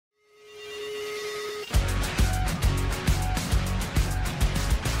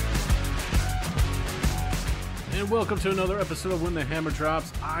welcome to another episode of When the Hammer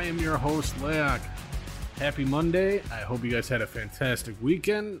Drops. I am your host, Leak. Happy Monday. I hope you guys had a fantastic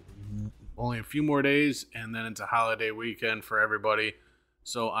weekend. Only a few more days, and then it's a holiday weekend for everybody.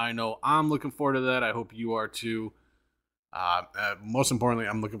 So I know I'm looking forward to that. I hope you are too. Most importantly,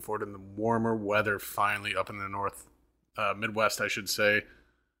 I'm looking forward to the warmer weather finally up in the north, Midwest, I should say.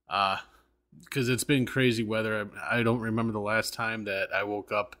 Because it's been crazy weather. I don't remember the last time that I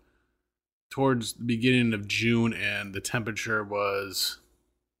woke up towards the beginning of June and the temperature was,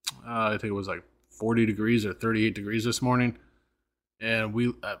 I think it was like 40 degrees or 38 degrees this morning.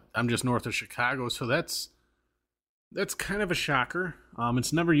 And I'm just north of Chicago, so that's kind of a shocker.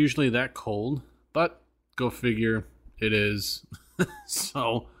 It's never usually that cold, but go figure, it is.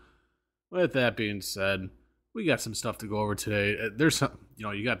 So, with that being said, we got some stuff to go over today. There's some,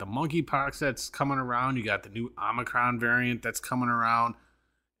 you got the monkeypox that's coming around. You got the new Omicron variant that's coming around.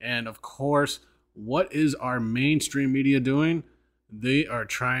 And of course, what is our mainstream media doing? They are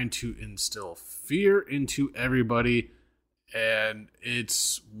trying to instill fear into everybody, and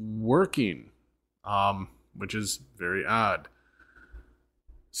it's working, which is very odd.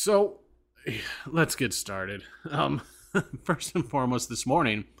 So, let's get started. First and foremost, this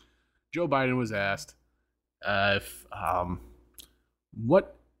morning, Joe Biden was asked if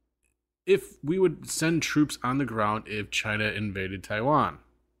we would send troops on the ground if China invaded Taiwan.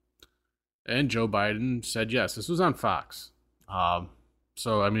 And Joe Biden said yes. This was on Fox.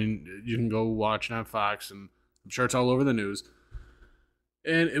 So, I mean, you can go watch it on Fox, and I'm sure it's all over the news.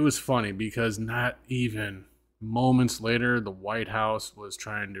 And it was funny because not even moments later, the White House was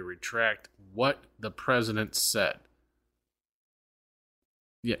trying to retract what the president said.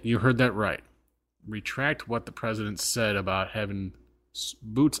 Yeah, you heard that right. Retract what the president said about having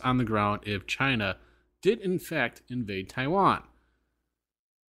boots on the ground if China did, in fact, invade Taiwan.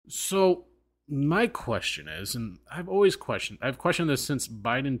 So, my question is, and I've questioned this since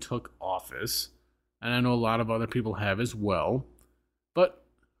Biden took office, and I know a lot of other people have as well, but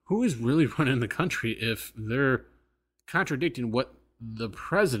who is really running the country if they're contradicting what the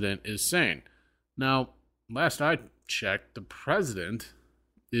president is saying? Now, last I checked, the president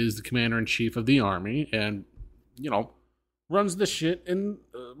is the commander-in-chief of the army and, runs the shit and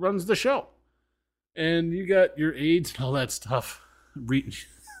runs the show. And you got your aides and all that stuff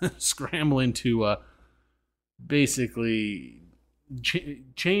scrambling to basically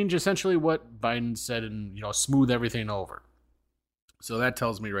change essentially what Biden said and, smooth everything over. So that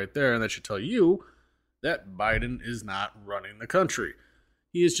tells me right there, and that should tell you that Biden is not running the country.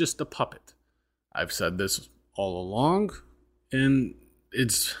 He is just a puppet. I've said this all along, and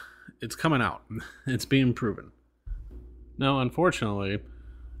it's coming out. It's being proven. Now, unfortunately,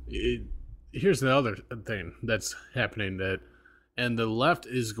 here's the other thing that's happening and the left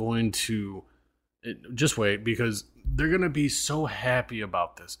is going to just wait because they're going to be so happy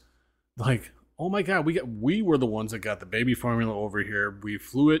about this. Like, oh my God, we were the ones that got the baby formula over here. We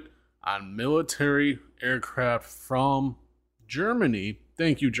flew it on military aircraft from Germany.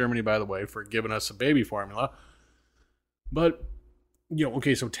 Thank you, Germany, by the way, for giving us a baby formula. But,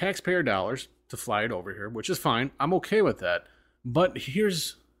 okay, so taxpayer dollars to fly it over here, which is fine. I'm okay with that. But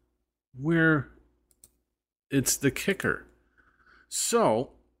here's where it's the kicker.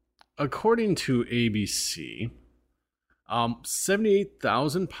 So, according to ABC,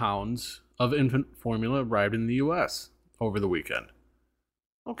 78,000 pounds of infant formula arrived in the U.S. over the weekend.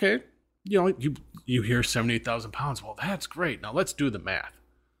 Okay, you hear 78,000 pounds. Well, that's great. Now, let's do the math.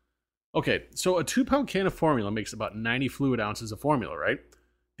 Okay, so a 2-pound can of formula makes about 90 fluid ounces of formula, right?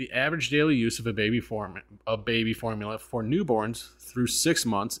 The average daily use of a baby formula for newborns through 6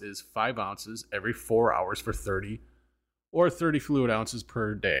 months is 5 ounces every 4 hours for 30 fluid ounces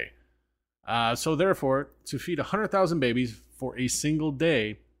per day. So therefore, to feed 100,000 babies for a single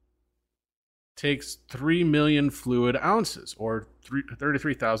day takes 3 million fluid ounces, or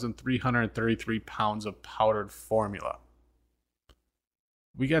 33,333 pounds of powdered formula.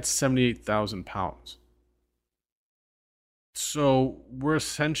 We got 78,000 pounds. So we're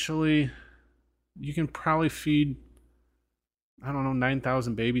essentially, you can probably feed,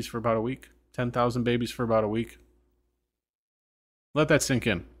 9,000 babies for about a week, 10,000 babies for about a week. Let that sink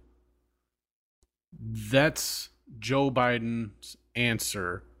in. That's Joe Biden's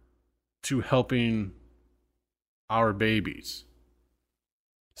answer to helping our babies.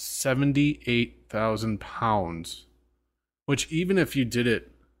 78,000 pounds. Which, even if you did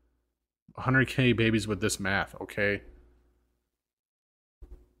it 100K babies with this math, okay?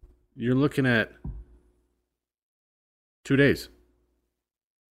 You're looking at 2 days.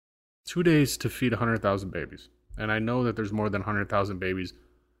 2 days to feed 100,000 babies. And I know that there's more than 100,000 babies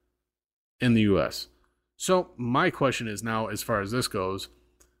in the U.S. So my question is now, as far as this goes,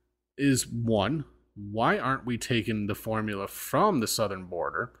 is one, why aren't we taking the formula from the southern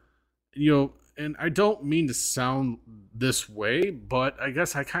border? And I don't mean to sound this way, but I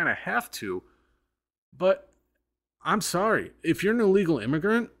guess I kind of have to. But I'm sorry. If you're an illegal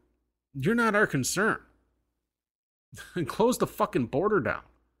immigrant, you're not our concern. And close the fucking border down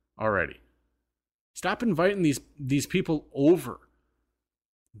already. Stop inviting these people over.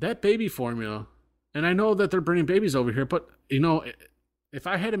 That baby formula, and I know that they're bringing babies over here, but, if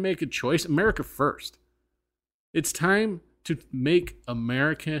I had to make a choice, America first. It's time to make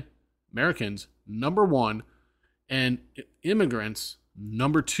Americans number one and immigrants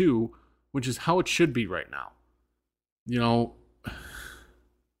number two, which is how it should be right now.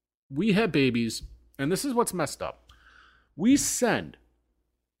 We have babies, and this is what's messed up. We send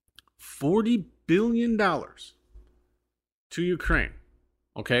 $40 billion to Ukraine,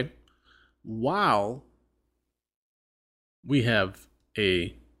 okay? While we have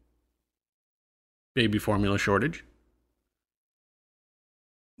a baby formula shortage.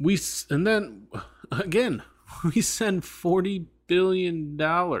 And then, again, we send $40 billion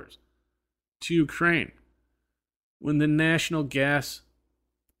to Ukraine when the national gas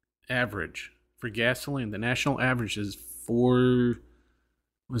average for gasoline, the national average is almost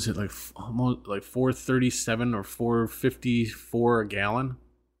like 437 or 454 a gallon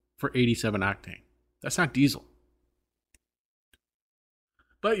for 87 octane. That's not diesel.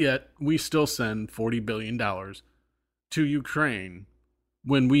 But yet, we still send $40 billion to Ukraine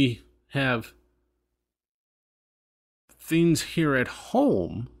when we have things here at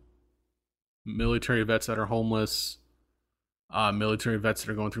home, military vets that are homeless, military vets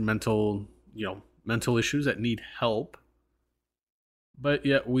that are going through mental issues that need help. But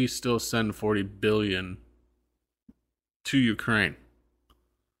yet, we still send $40 billion to Ukraine.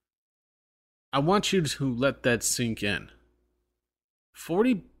 I want you to let that sink in.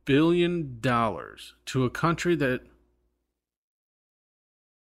 $40 billion to a country that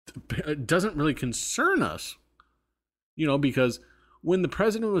doesn't really concern us, because when the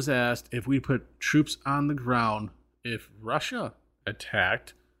president was asked if we put troops on the ground if Russia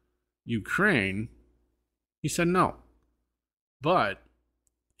attacked Ukraine, he said no. But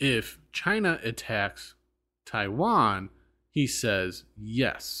if China attacks Taiwan, he says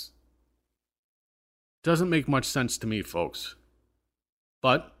yes. Doesn't make much sense to me, folks.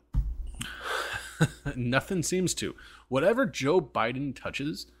 But nothing seems to. Whatever Joe Biden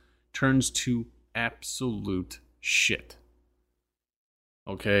touches turns to absolute shit.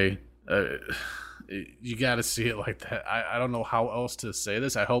 Okay? You got to see it like that. I don't know how else to say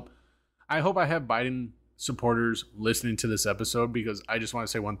this. I hope I have Biden supporters listening to this episode, because I just want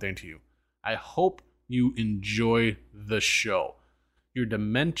to say one thing to you. I hope you enjoy the show. Your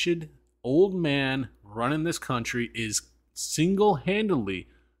demented old man running this country is single-handedly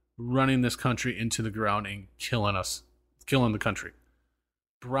running this country into the ground and killing the country.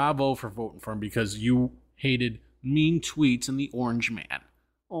 Bravo for voting for him, because you hated mean tweets and the orange man.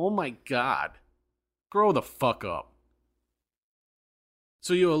 Oh my God. Grow the fuck up.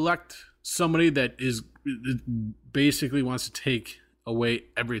 So you elect somebody that is basically wants to take away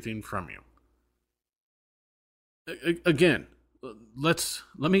everything from you. Again, let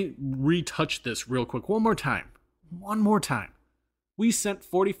me retouch this real quick one more time. We sent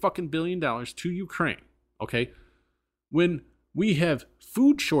 $40 billion to Ukraine, okay? When we have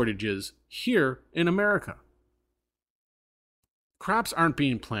food shortages here in America. Crops aren't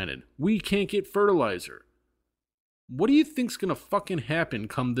being planted. We can't get fertilizer. What do you think's going to fucking happen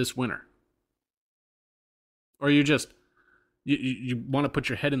come this winter? Or you want to put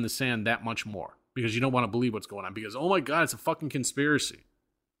your head in the sand that much more because you don't want to believe what's going on, because, oh my God, it's a fucking conspiracy.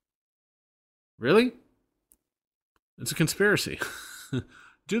 Really? It's a conspiracy.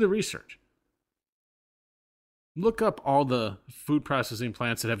 Do the research. Look up all the food processing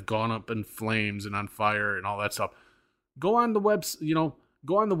plants that have gone up in flames and on fire and all that stuff. Go on the web,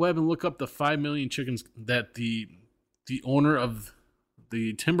 and look up the 5 million chickens that the owner of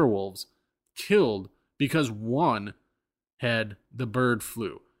the Timberwolves killed because one had the bird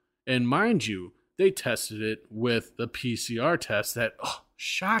flu. And mind you, they tested it with the PCR test that,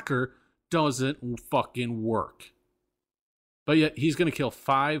 shocker, doesn't fucking work. But yet he's going to kill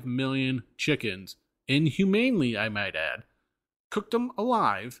 5 million chickens, inhumanely, I might add, cooked them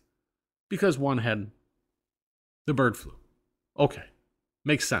alive because one had the bird flu. Okay.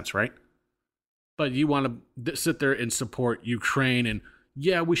 Makes sense, right? But you want to sit there and support Ukraine, and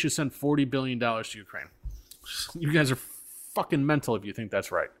yeah, we should send $40 billion to Ukraine. You guys are fucking mental if you think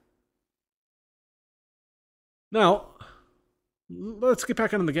that's right. Now, let's get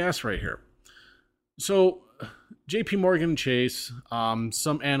back on the gas right here. So, JP Morgan Chase,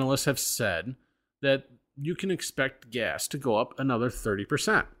 some analysts have said that you can expect gas to go up another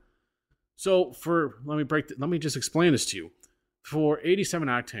 30%. So, let me just explain this to you. For 87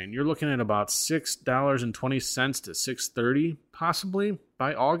 octane, you're looking at about $6.20 to $6.30 possibly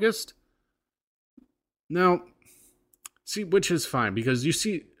by August. Now, see, which is fine because you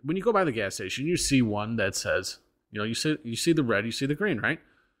see when you go by the gas station, you see one that says, you see the red, you see the green, right?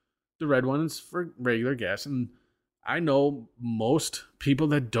 The red one is for regular gas, and I know most people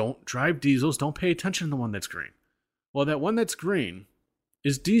that don't drive diesels don't pay attention to the one that's green. Well, that one that's green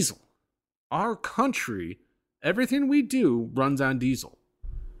is diesel. Our country, everything we do runs on diesel.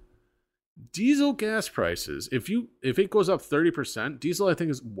 Diesel gas prices, if it goes up 30%, diesel I think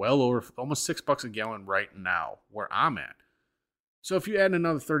is well over almost $6 a gallon right now where I'm at. So if you add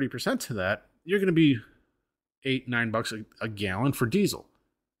another 30% to that, you're going to be $8-9 a gallon for diesel.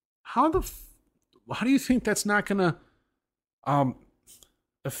 How do you think that's not going to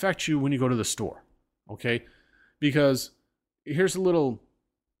affect you when you go to the store? Okay? Because here's a little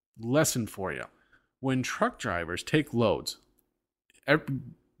lesson for you. When truck drivers take loads,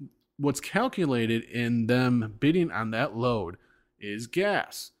 what's calculated in them bidding on that load is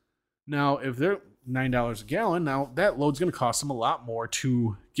gas. Now, if they're $9 a gallon, now that load's going to cost them a lot more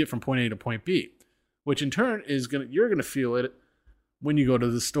to get from point A to point B, which in turn you're going to feel it when you go to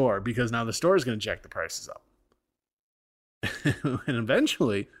the store because now the store is going to jack the prices up. And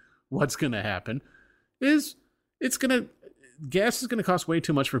eventually, what's going to happen is gas is going to cost way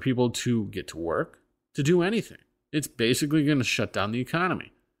too much for people to get to work, to do anything. It's basically going to shut down the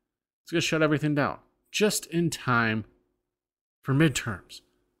economy. It's going to shut everything down just in time for midterms.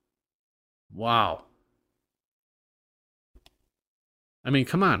 Wow. I mean,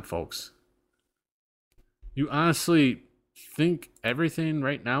 come on, folks. You honestly think everything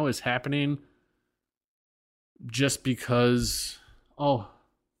right now is happening just because,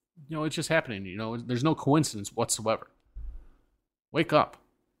 it's just happening. There's no coincidence whatsoever. Wake up.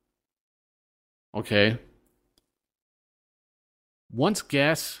 Okay. Once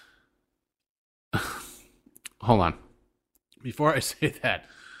gas... Hold on. Before I say that,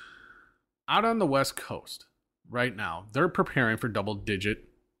 out on the West Coast right now, they're preparing for double-digit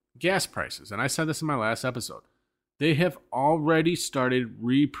gas prices. And I said this in my last episode. They have already started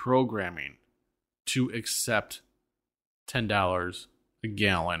reprogramming to accept $10 a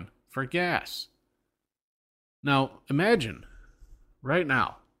gallon for gas. Now, imagine right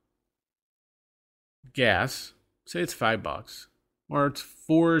now, gas, say it's $5, or it's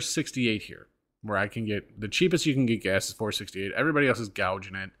 $4.68 here, where I can get the cheapest you can get gas is $4.68. Everybody else is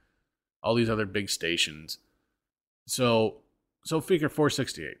gouging it. All these other big stations. So figure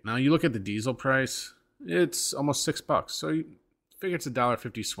 $4.68. Now you look at the diesel price, it's almost $6. So you figure it's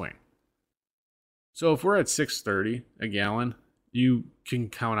 $1.50 swing. So if we're at $6.30 a gallon, you can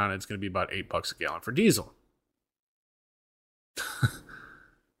count on it's going to be about $8 a gallon for diesel.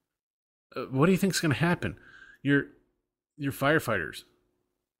 What do you think is going to happen? Your firefighters,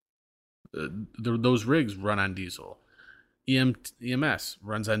 those rigs run on diesel. EMS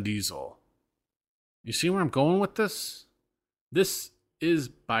runs on diesel. You see where I'm going with this? This is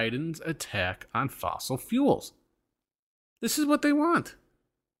Biden's attack on fossil fuels. This is what they want.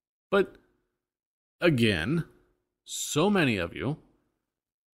 But again, so many of you,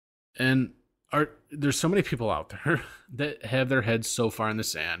 and there's so many people out there that have their heads so far in the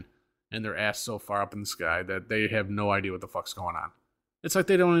sand and their ass so far up in the sky that they have no idea what the fuck's going on. It's like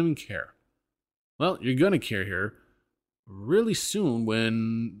they don't even care. Well, you're going to care here really soon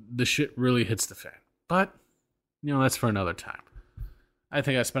when the shit really hits the fan. But, that's for another time. I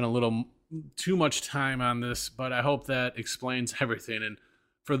think I spent a little too much time on this, but I hope that explains everything. And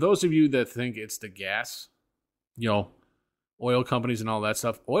for those of you that think it's the gas, oil companies and all that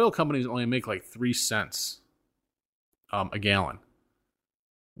stuff, oil companies only make like 3 cents a gallon,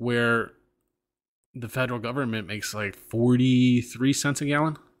 where the federal government makes like 43 cents a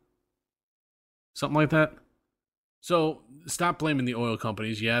gallon, something like that. So stop blaming the oil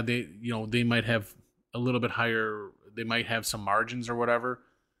companies. Yeah, they might have a little bit higher, they might have some margins or whatever,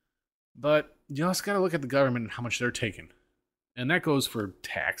 but you also got to look at the government and how much they're taking. And that goes for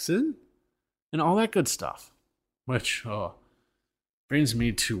taxes and all that good stuff, which brings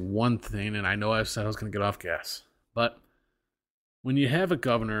me to one thing, and I know I said I was going to get off gas, but when you have a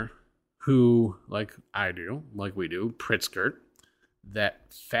governor who, like I do, like we do, Pritzker,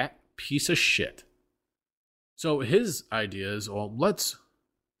 that fat piece of shit. So his idea is, let's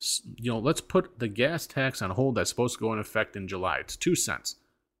put the gas tax on hold that's supposed to go in effect in July. It's 2 cents.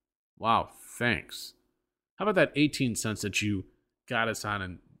 Wow, thanks. How about that 18 cents that you got us on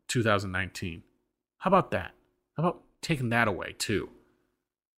in 2019? How about that? How about taking that away, too?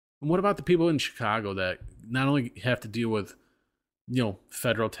 And what about the people in Chicago that not only have to deal with,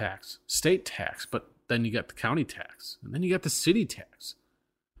 federal tax, state tax, but then you got the county tax, and then you got the city tax.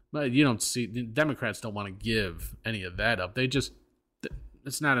 But you don't see, the Democrats don't want to give any of that up. It's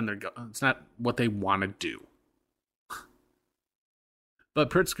not it's not what they want to do. But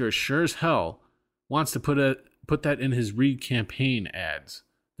Pritzker sure as hell wants to put that in his Reid campaign ads,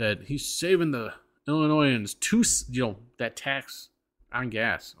 that he's saving the Illinoisans that tax on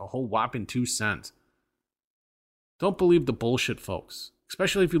gas, a whole whopping 2 cents. Don't believe the bullshit, folks.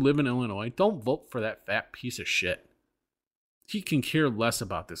 Especially if you live in Illinois, don't vote for that fat piece of shit. He can care less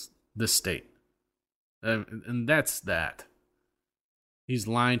about this state. And that's that. He's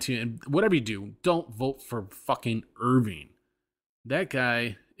lying to you. And whatever you do, don't vote for fucking Irving. That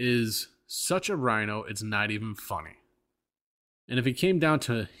guy is such a rhino, it's not even funny. And if it came down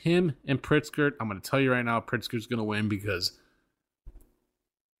to him and Pritzker, I'm going to tell you right now, Pritzker's going to win, because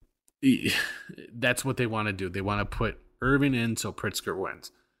that's what they want to do. They want to put Irving in so Pritzker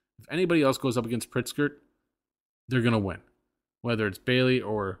wins. If anybody else goes up against Pritzker, they're going to win. Whether it's Bailey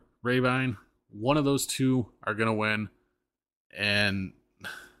or Rabine, one of those two are going to win. And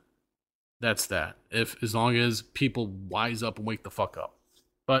that's that. As long as people wise up and wake the fuck up.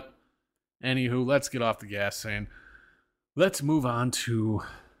 But anywho, let's get off the gas saying, let's move on to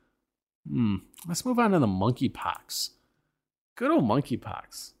the monkeypox. Good old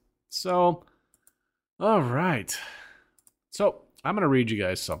monkeypox. So, all right. So, I'm going to read you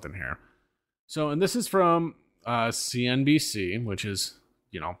guys something here. So, and this is from CNBC, which is,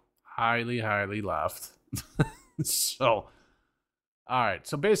 highly, highly left. So, all right.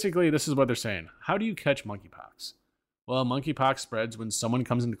 So, basically, this is what they're saying. How do you catch monkeypox? Well, monkeypox spreads when someone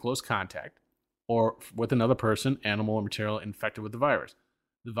comes into close contact or with another person, animal, or material infected with the virus.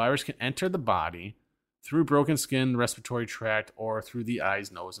 The virus can enter the body through broken skin, respiratory tract, or through the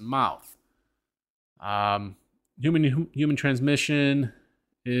eyes, nose, and mouth. Human transmission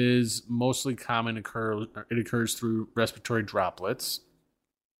is mostly common. It occurs through respiratory droplets.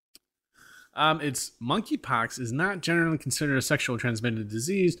 Monkeypox is not generally considered a sexually transmitted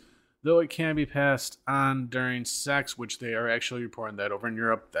disease, though it can be passed on during sex, which they are actually reporting that over in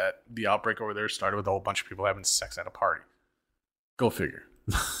Europe, that the outbreak over there started with a whole bunch of people having sex at a party. Go figure.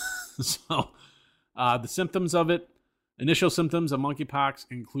 So, the symptoms of it, initial symptoms of monkeypox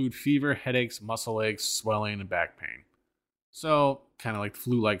include fever, headaches, muscle aches, swelling, and back pain. So, kind of like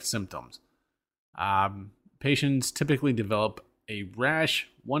flu-like symptoms. Patients typically develop a rash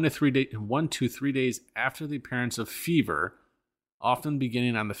 1 to 3 days after the appearance of fever, often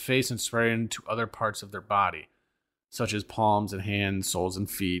beginning on the face and spreading to other parts of their body, such as palms and hands, soles,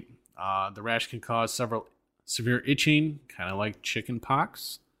 and feet. The rash can cause severe itching, kind of like chicken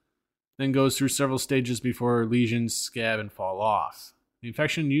pox, then goes through several stages before lesions scab and fall off. The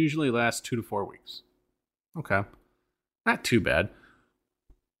infection usually lasts 2 to 4 weeks. Okay, not too bad.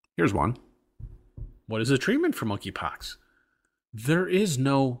 Here's one. What is the treatment for monkeypox? There is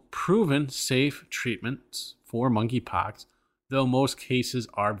no proven safe treatments for monkeypox, though most cases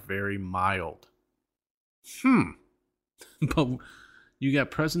are very mild. But you got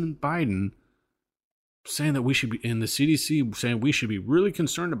President Biden saying that we should be, in the CDC saying we should be really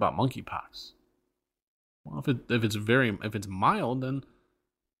concerned about monkeypox. Well, if it's mild, then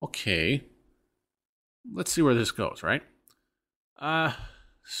okay. Let's see where this goes, right?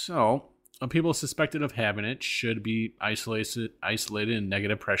 So people suspected of having it should be isolated in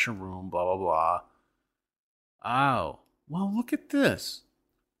negative pressure room, blah blah blah. Oh, well, look at this.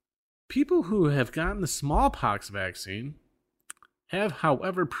 People who have gotten the smallpox vaccine have,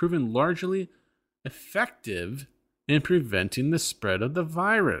 however, proven largely effective in preventing the spread of the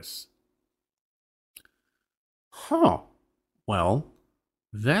virus. Well,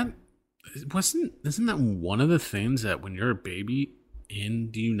 isn't that one of the things that when you're a baby in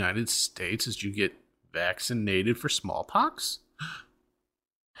the United States is you get vaccinated for smallpox?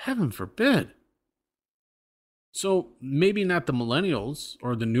 Heaven forbid. So maybe not the millennials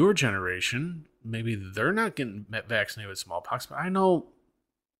or the newer generation, maybe they're not getting vaccinated with smallpox, but I know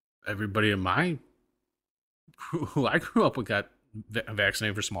everybody in my who I grew up with got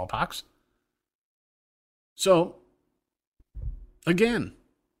vaccinated for smallpox. So, again,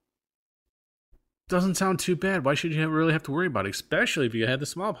 doesn't sound too bad. Why should you really have to worry about it, especially if you had the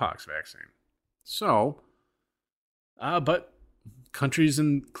smallpox vaccine? So, but countries,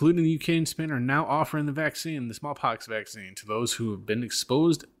 including the UK and Spain, are now offering the smallpox vaccine, to those who have been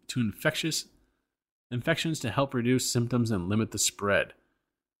exposed to infections to help reduce symptoms and limit the spread.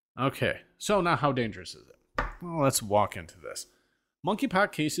 Okay, so now how dangerous is it? Well, let's walk into this.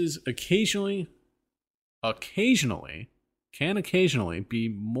 Monkeypox cases occasionally can occasionally be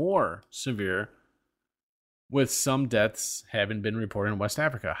more severe, with some deaths having been reported in West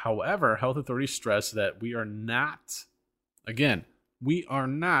Africa. However, health authorities stress that we are not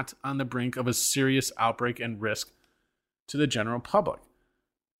on the brink of a serious outbreak and risk to the general public.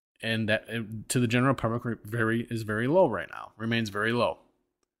 And that to the general public is very low right now, remains very low.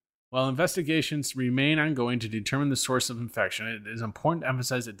 While investigations remain ongoing to determine the source of infection, it is important to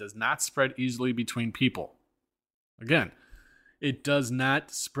emphasize it does not spread easily between people. Again, it does not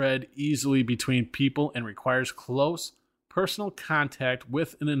spread easily between people and requires close personal contact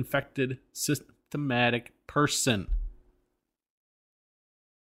with an infected symptomatic person.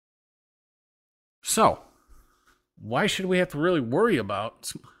 So, why should we have to really worry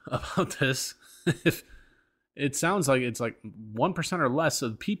about this if it sounds like it's like 1% or less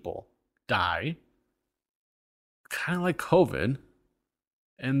of people die, kind of like COVID,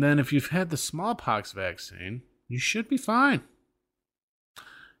 and then if you've had the smallpox vaccine, you should be fine.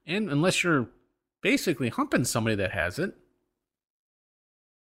 And unless you're basically humping somebody that has it,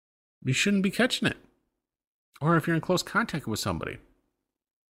 you shouldn't be catching it. Or if you're in close contact with somebody.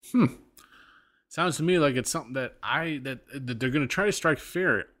 Sounds to me like it's something that they're going to try to strike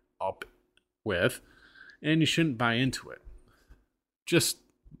fear up with, and you shouldn't buy into it. Just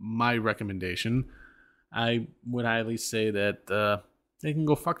my recommendation. I would highly say that they can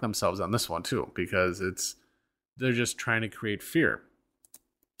go fuck themselves on this one too, because they're just trying to create fear.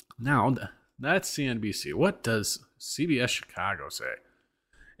 Now, that's CNBC. What does CBS Chicago say?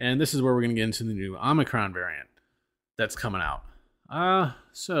 And this is where we're going to get into the new Omicron variant that's coming out.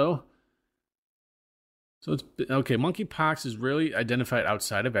 So it's okay. Monkeypox is rarely identified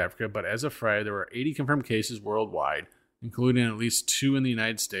outside of Africa, but as of Friday, there were 80 confirmed cases worldwide, including at least 2 in the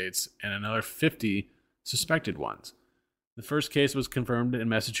United States and another 50 suspected ones. The first case was confirmed in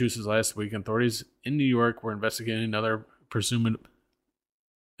Massachusetts last week. Authorities in New York were investigating another presumed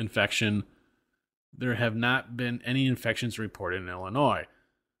infection. There have not been any infections reported in Illinois.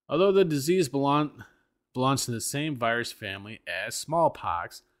 Although the disease belongs to the same virus family as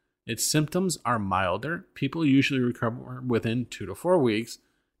smallpox, its symptoms are milder. People usually recover within 2 to 4 weeks,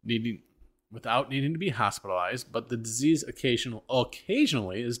 without needing to be hospitalized, but the disease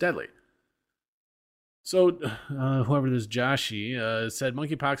occasionally is deadly. So, whoever this Joshi said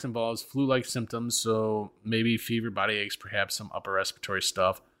monkeypox involves flu-like symptoms, so maybe fever, body aches, perhaps some upper respiratory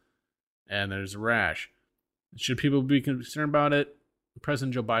stuff, and there's a rash. Should people be concerned about it?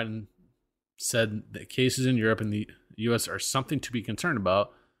 President Joe Biden said that cases in Europe and the U.S. are something to be concerned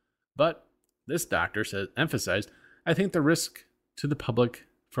about, but this doctor emphasized, I think the risk to the public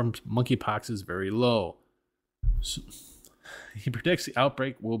from monkeypox is very low. So, he predicts the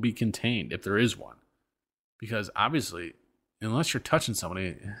outbreak will be contained if there is one. Because obviously, unless you're touching somebody,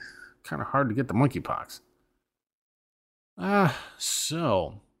 it's kind of hard to get the monkeypox.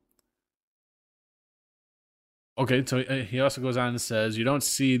 Okay, so he also goes on and says, you don't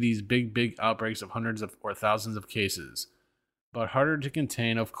see these big outbreaks of hundreds of or thousands of cases. But harder to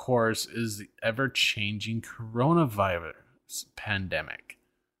contain, of course, is the ever-changing coronavirus pandemic.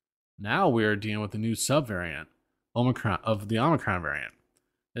 Now we are dealing with the new subvariant of the Omicron variant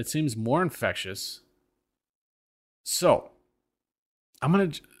that seems more infectious. So, I'm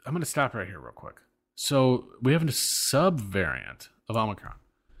gonna stop right here real quick. So, we have a subvariant of Omicron.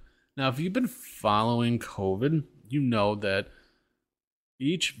 Now, if you've been following COVID, you know that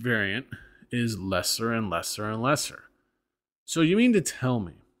each variant is lesser and lesser and lesser. So, you mean to tell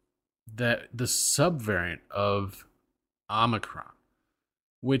me that the subvariant of Omicron,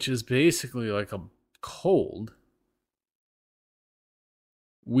 which is basically like a cold,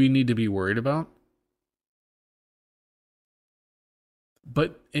 we need to be worried about?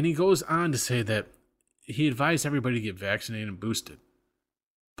 And he goes on to say that he advised everybody to get vaccinated and boosted.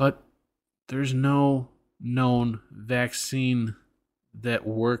 But there's no known vaccine that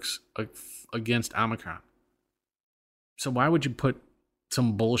works against Omicron. So why would you put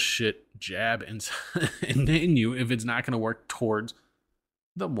some bullshit jab in you if it's not going to work towards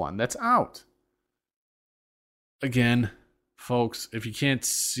the one that's out? Again, folks, if you can't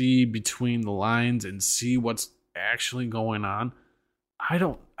see between the lines and see what's actually going on, I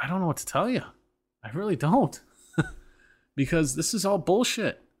don't know what to tell you. I really don't. Because this is all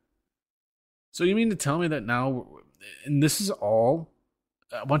bullshit. So you mean to tell me that now, and this is all,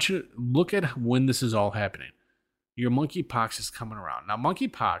 I want you to look at when this is all happening. Your monkeypox is coming around. Now,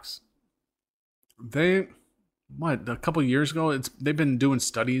 monkeypox, a couple years ago, they've been doing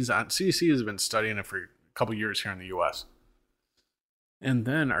studies on, CDC has been studying it for a couple years here in the U.S. And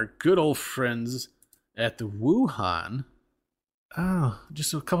then our good old friends at the Wuhan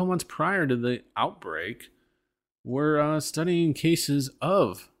just a couple months prior to the outbreak, were studying cases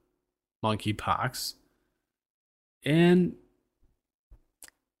of monkeypox and,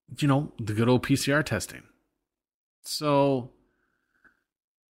 the good old PCR testing. So,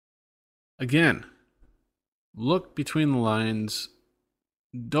 again, look between the lines.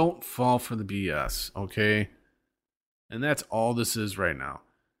 Don't fall for the BS, okay? And that's all this is right now.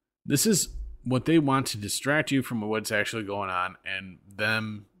 This is what they want to distract you from what's actually going on and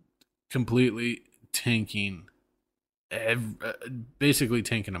them completely tanking, basically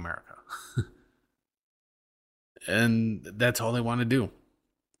tanking America. And that's all they want to do.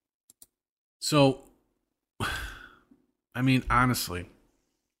 So, I mean, honestly,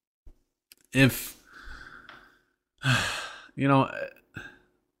 if, I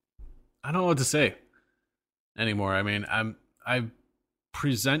don't know what to say anymore. I mean, I'm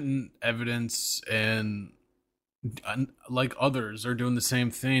presenting evidence and like others are doing the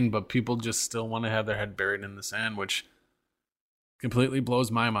same thing, but people just still want to have their head buried in the sand, which completely blows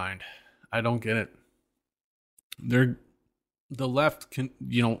my mind. I don't get it. The left can,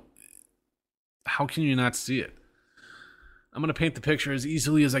 how can you not see it? I'm going to paint the picture as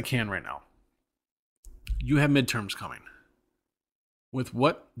easily as I can right now. You have midterms coming. With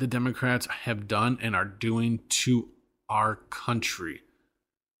what the Democrats have done and are doing to our country,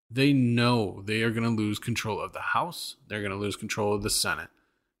 they know they are going to lose control of the House. They're going to lose control of the Senate.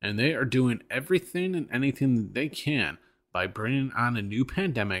 And they are doing everything and anything that they can by bringing on a new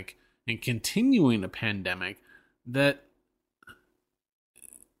pandemic and continuing a pandemic that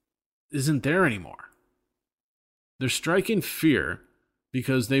isn't there anymore. They're striking fear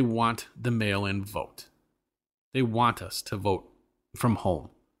because they want the mail-in vote. They want us to vote from home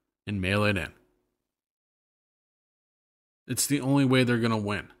and mail it in. It's the only way they're going to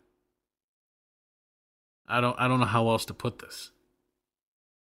win. I don't know how else to put this.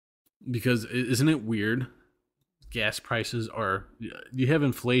 Because isn't it weird? Gas prices you have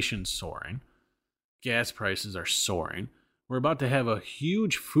inflation soaring. Gas prices are soaring. We're about to have a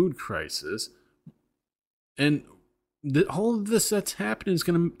huge food crisis. And all of this that's happening is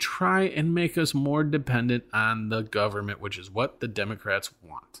going to try and make us more dependent on the government, which is what the Democrats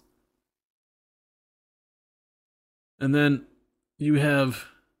want. And then you have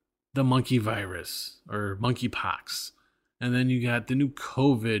the monkey virus or monkeypox. And then you got the new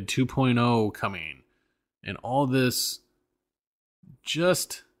COVID 2.0 coming. And all this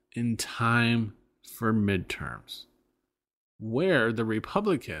just in time for midterms, where the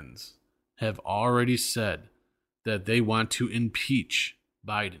Republicans have already said that they want to impeach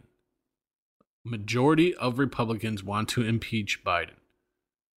Biden. Majority of Republicans want to impeach Biden.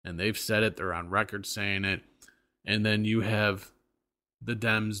 And they've said it. They're on record saying it. And then you have the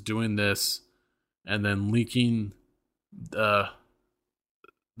Dems doing this and then leaking the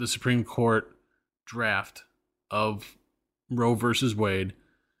Supreme Court draft of Roe versus Wade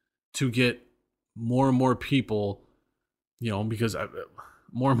to get more and more people, because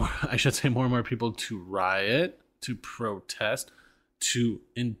more and more people to riot, to protest, to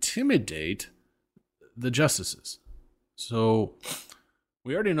intimidate the justices. So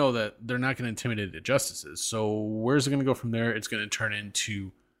we already know that they're not going to intimidate the justices. So where's it going to go from there? It's going to turn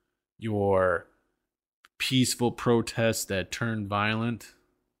into your peaceful protests that turn violent.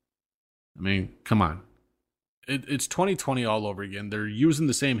 I mean, come on. It's 2020 all over again. They're using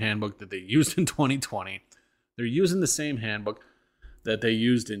the same handbook that they used in 2020. They're using the same handbook that they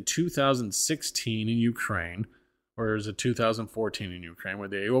used in 2016 in Ukraine, or was it 2014 in Ukraine, where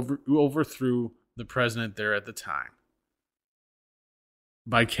they overthrew the president there at the time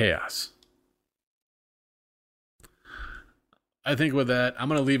by chaos. I think with that, I'm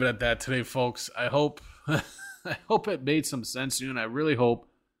going to leave it at that today, folks. I hope it made some sense to you, and I really hope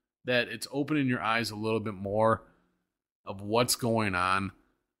that it's opening your eyes a little bit more of what's going on.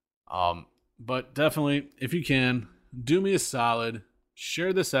 But definitely, if you can, do me a solid,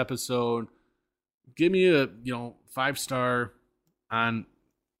 share this episode, give me a 5-star on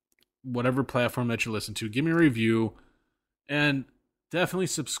whatever platform that you listen to. Give me a review, and definitely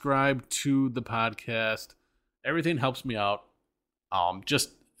subscribe to the podcast. Everything helps me out.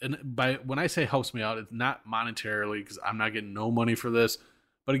 When I say helps me out, it's not monetarily because I'm not getting no money for this,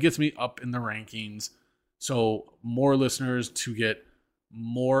 but it gets me up in the rankings. So more listeners to get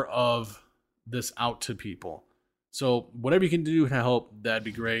more of this out to people. So whatever you can do to help, that'd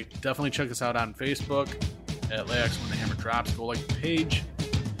be great. Definitely check us out on Facebook at LAX When the Hammer Drops. Go like the page,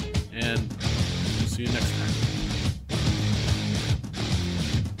 and we'll see you next time.